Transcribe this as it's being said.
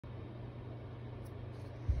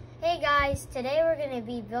Hey guys, today we're going to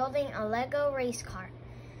be building a Lego race car.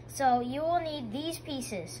 So you will need these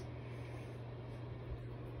pieces.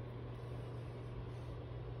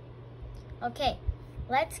 Okay,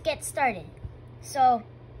 let's get started. So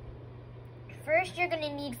first you're going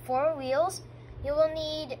to need 4 wheels. You will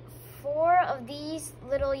need 4 of these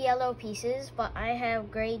little yellow pieces, but I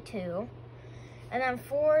have gray too. And then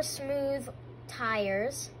 4 smooth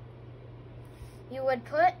tires. You would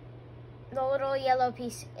put the little yellow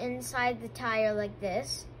piece inside the tire like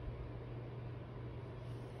this.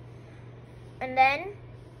 And then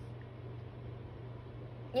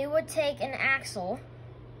you would take an axle.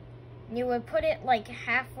 You would put it like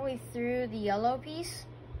halfway through the yellow piece.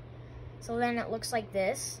 So then it looks like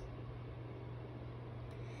this.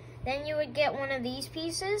 Then you would get one of these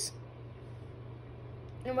pieces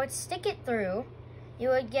and would stick it through. You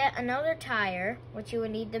would get another tire, which you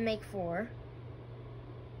would need to make 4.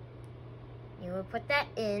 You would put that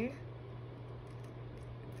in,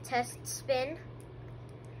 test spin,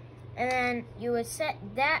 and then you would set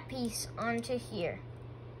that piece onto here.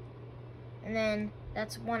 And then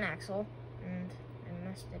that's one axle, and I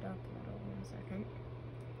messed it up a little, 1 second.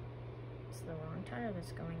 It's the wrong tire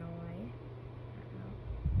that's going away.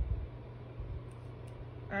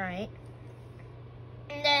 Alright.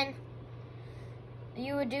 And then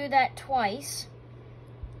you would do that twice.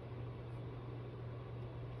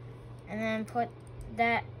 And then put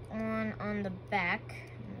that on the back.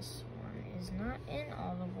 This one is not in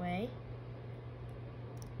all the way.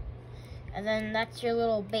 And then that's your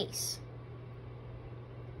little base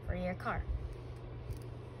for your car.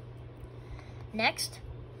 Next,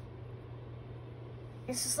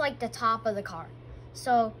 this is like the top of the car.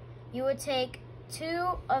 So you would take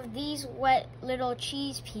 2 of these wet little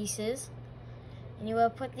cheese pieces and you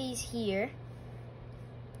would put these here.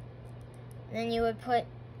 And then you would put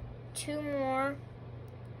 2 more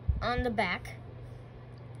on the back.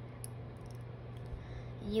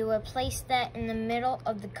 You would place that in the middle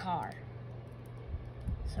of the car.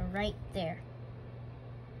 So right there.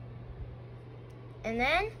 And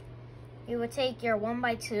then you would take your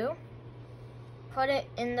 1x2, put it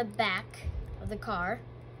in the back of the car.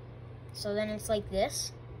 So then it's like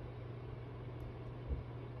this.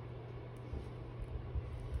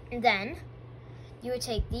 And then you would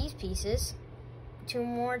take these pieces, 2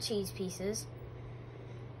 more cheese pieces.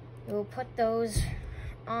 You will put those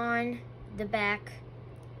on the back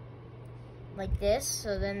like this,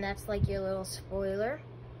 so then that's like your little spoiler.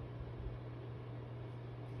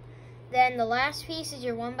 Then the last piece is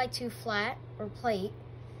your 1x2 flat or plate.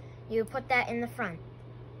 You put that in the front.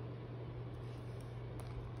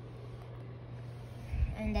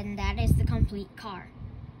 And then that is the complete car.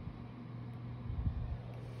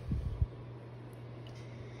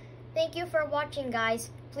 Thank you for watching,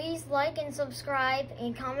 guys. Please like and subscribe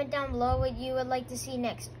and comment down below what you would like to see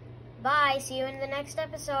next. Bye. See you in the next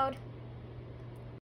episode.